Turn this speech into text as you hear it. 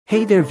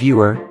Hey there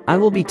viewer, I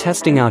will be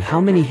testing out how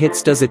many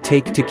hits does it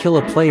take to kill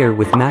a player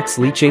with max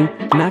leeching,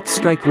 max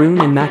strike rune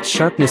and max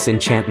sharpness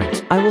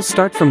enchantment. I will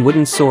start from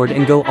wooden sword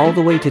and go all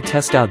the way to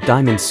test out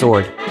diamond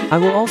sword. I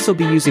will also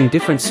be using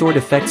different sword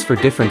effects for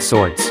different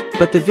swords.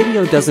 But the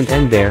video doesn't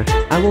end there,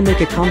 I will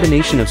make a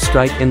combination of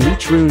strike and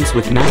leech runes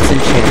with max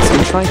enchants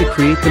and try to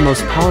create the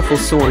most powerful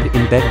sword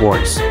in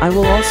Bedwars. I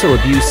will also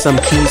abuse some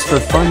keys for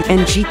fun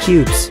and G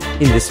cubes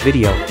in this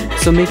video,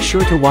 so make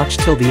sure to watch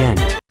till the end.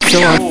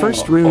 So our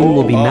first rune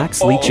will be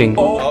max leeching.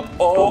 Oh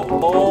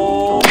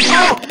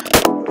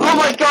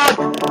my god!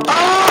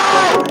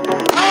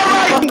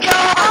 Oh my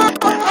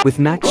god! With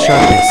max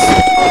sharpness.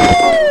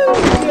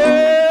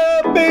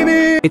 Yeah,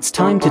 baby! It's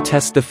time to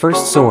test the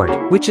first sword,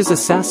 which is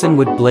Assassin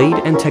with Blade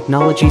and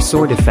Technology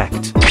Sword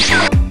Effect.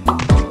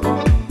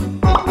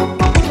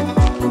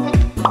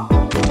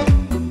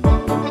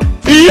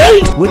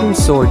 Wooden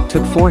sword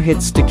took 4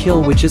 hits to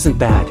kill, which isn't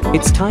bad.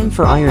 It's time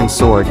for iron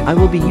sword. I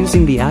will be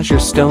using the Azure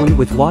Stone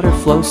with water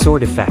flow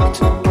sword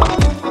effect.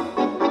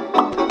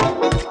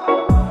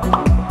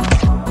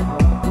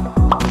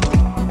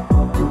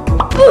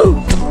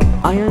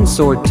 Iron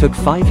sword took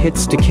 5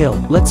 hits to kill.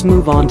 Let's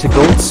move on to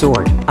gold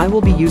sword. I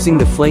will be using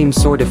the flame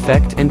sword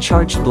effect and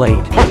charged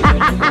blade.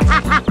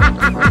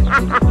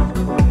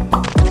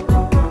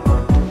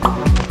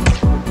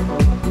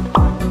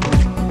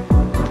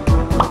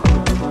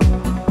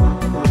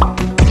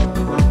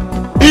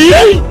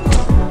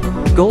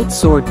 Gold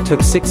sword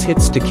took 6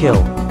 hits to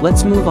kill.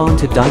 Let's move on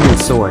to diamond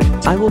sword.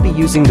 I will be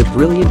using the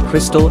brilliant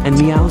crystal and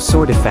meow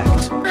sword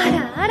effect.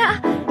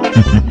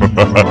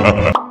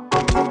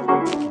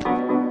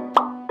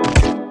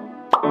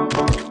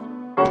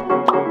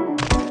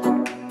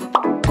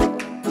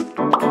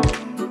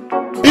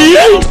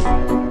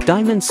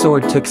 Diamond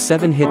sword took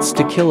 7 hits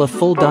to kill a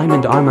full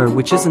diamond armor,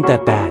 which isn't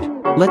that bad.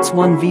 Let's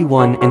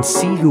 1v1 and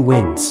see who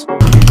wins.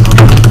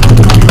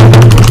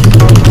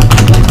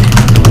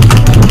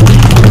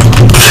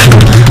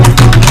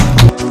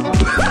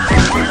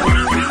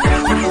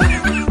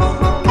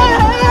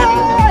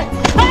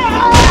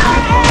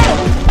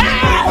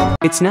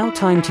 It's now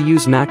time to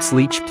use max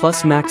leech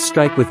plus max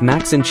strike with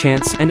max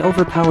enchants and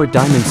overpowered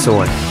diamond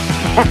sword.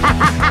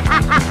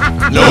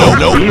 No.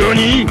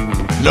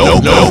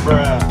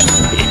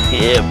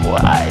 Yeah, boy.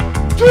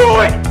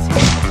 Do it!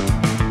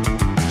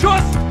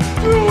 Just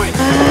do it!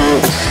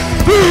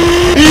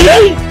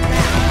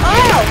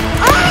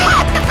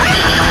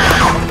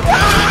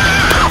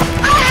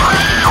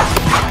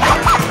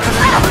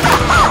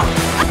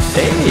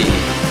 Hey,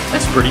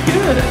 that's pretty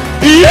good.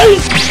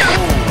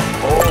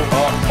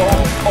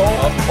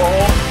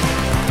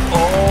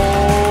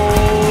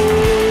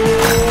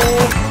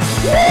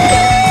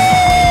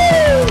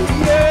 Yeah,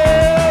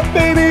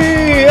 baby!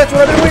 That's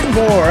what I've been waiting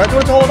for. That's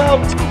what it's all about.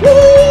 Woo!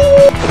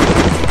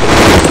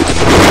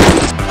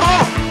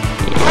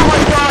 Oh my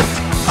god!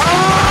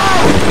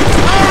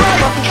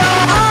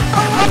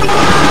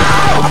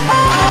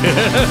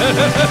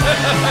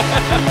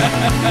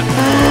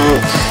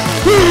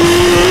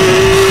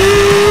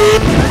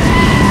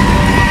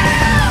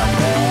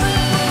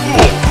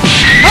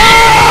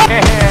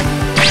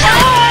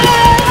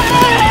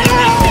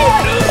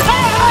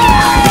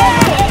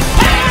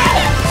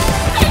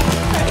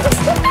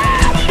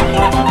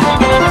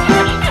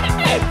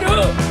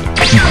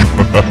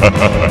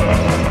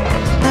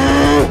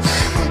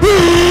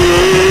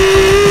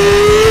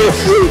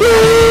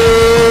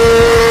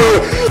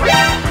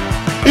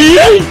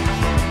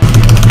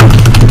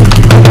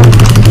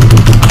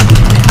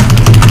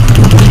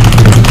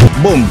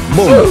 Boom,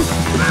 boom.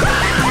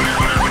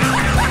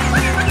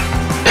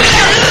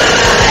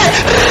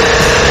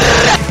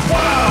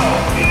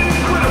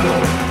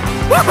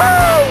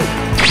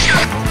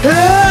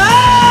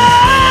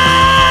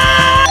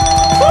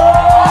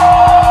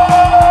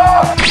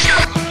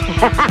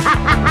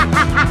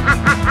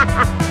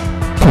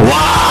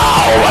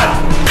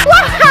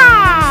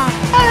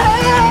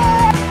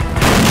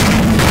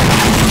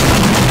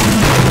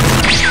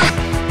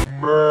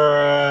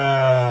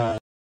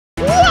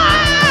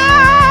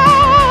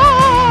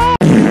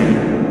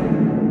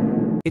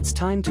 It's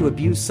time to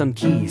abuse some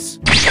keys.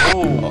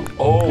 Woo!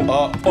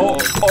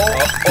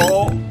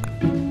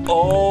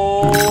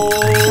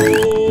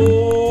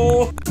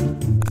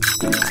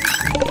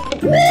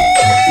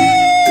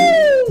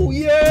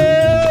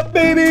 Yeah,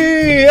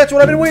 baby! That's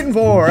what I've been waiting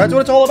for. That's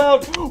what it's all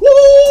about. Woo!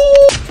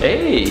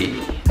 Hey,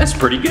 that's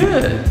pretty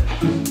good.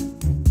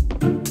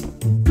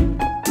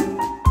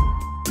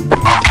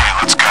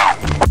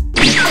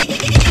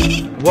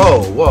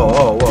 Whoa, whoa,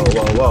 whoa, whoa,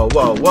 whoa,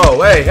 whoa, whoa,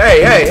 whoa, hey.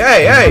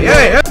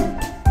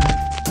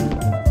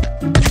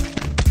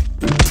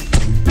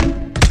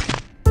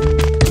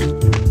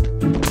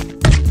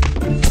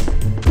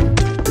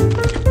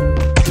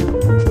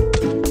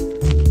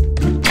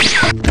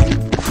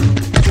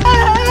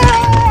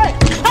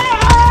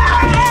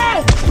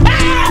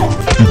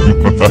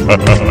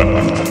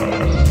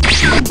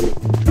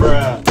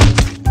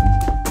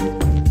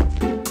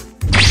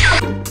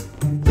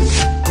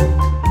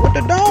 What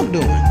the dog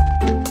doing?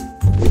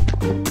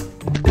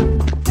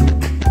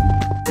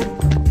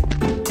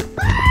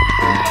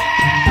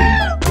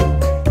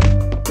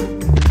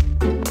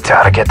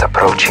 target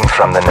approaching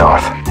from the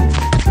north.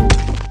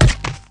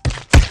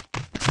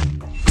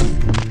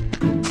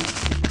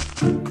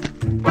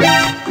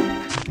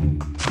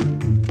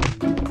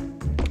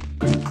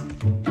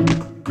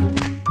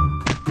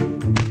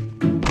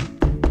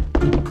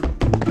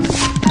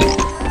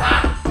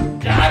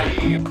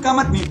 Come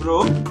at me,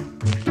 bro.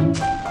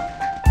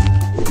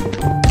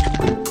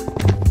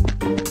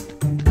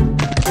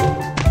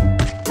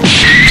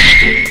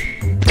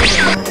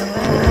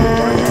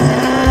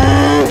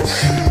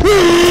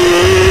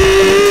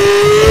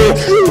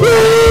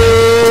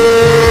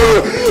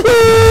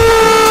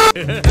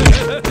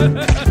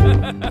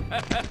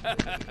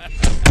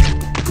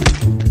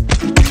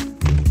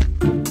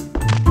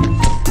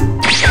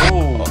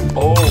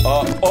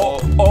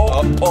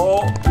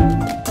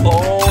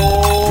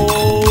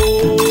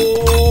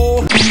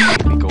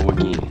 Go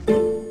again.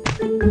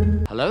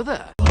 Hello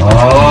there.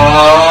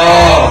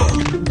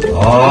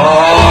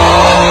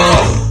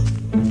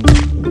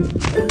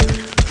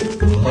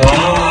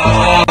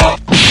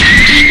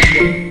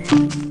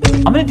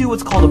 I'm gonna do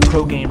what's called a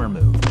pro gamer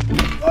move.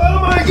 Oh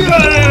my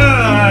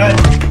god!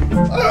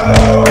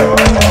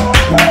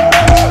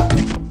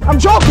 I'm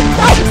joking!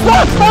 Stop!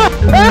 Stop! Stop!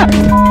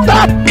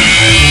 Stop!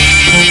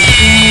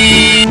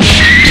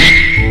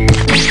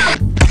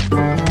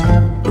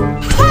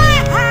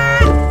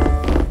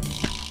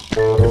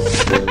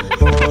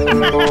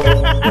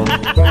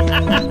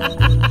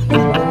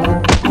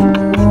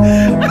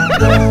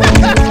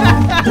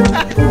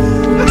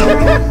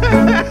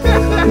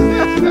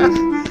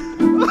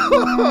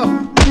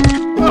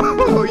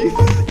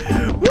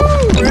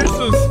 We're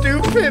some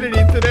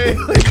stupidity today,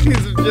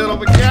 ladies and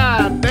gentlemen.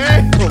 God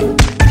damn!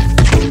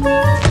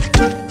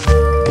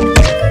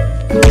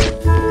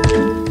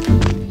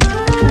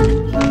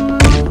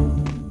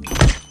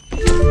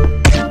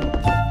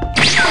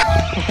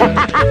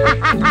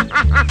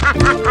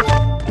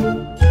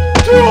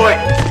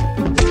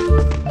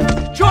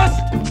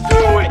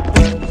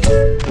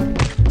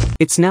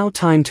 It's now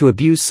time to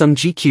abuse some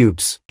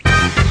G-cubes.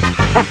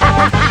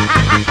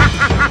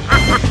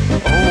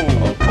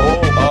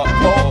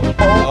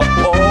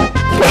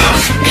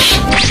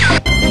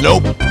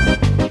 Nope.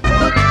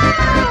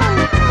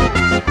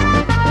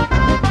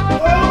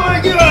 Oh my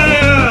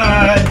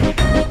god!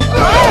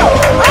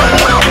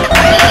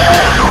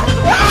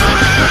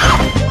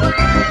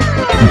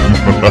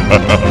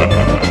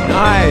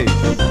 Nice.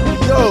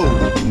 Yo.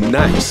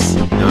 Nice.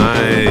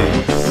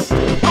 Nice.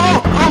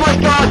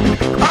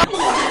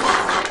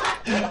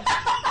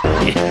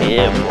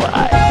 Yeah, boy.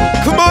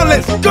 Come on,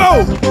 let's go.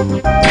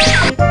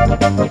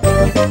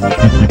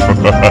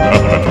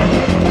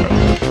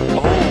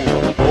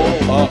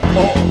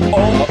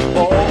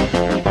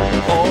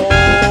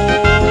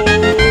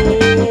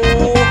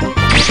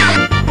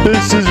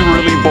 This is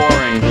really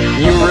boring.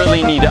 You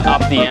really need to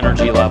up the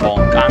energy level.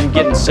 I'm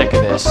getting sick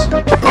of this.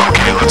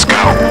 Okay, let's go.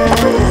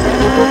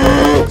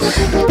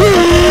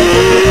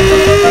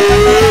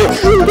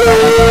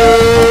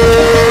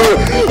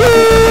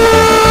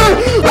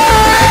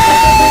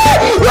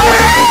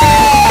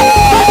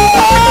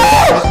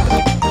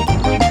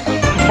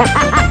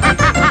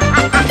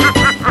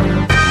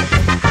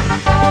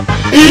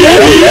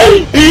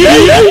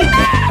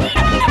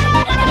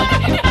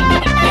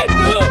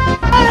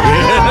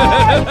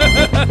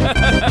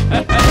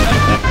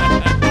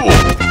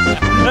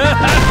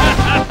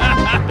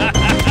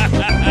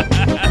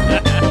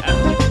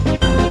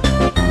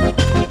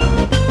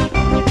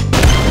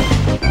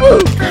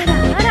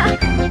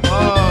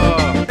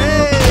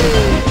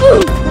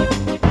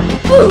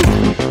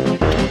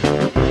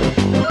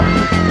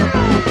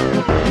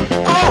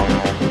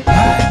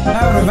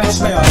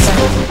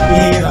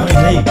 Hela mitt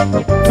liv.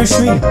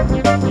 Försvinn.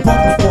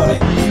 Bort på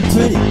dig.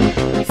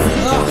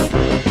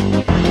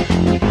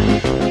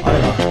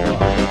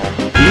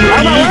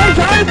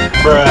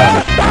 Fly.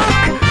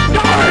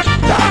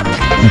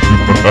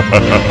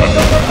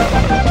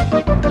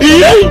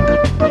 Yeah,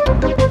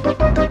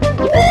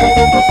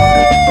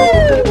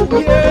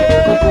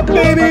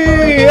 baby!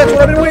 That's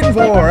what I've been waiting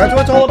for. That's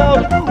what it's all about.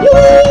 Woo!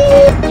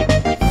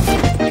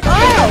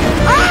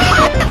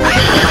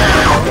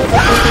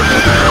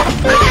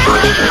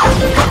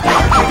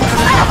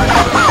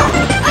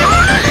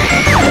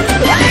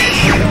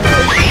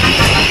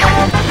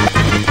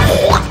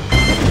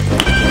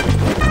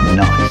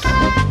 Nice.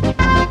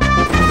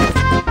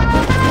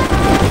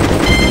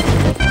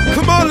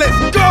 Come on, let's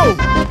go!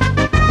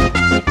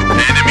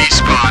 Enemy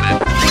spotted.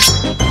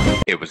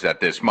 It was at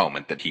this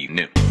moment that he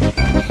knew.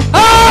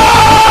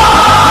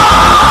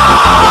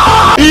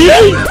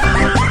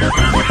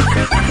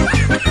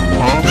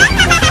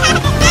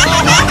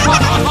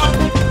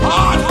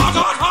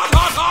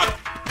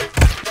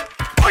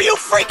 Are you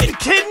freaking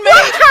kidding me?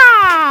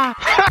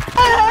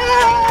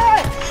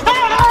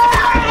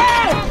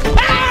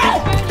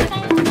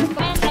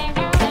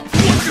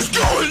 What is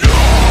going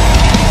on?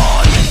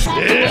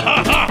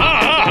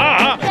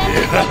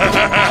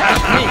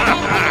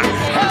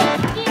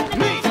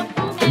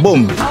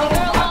 Boom.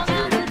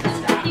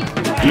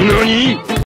 NANI?!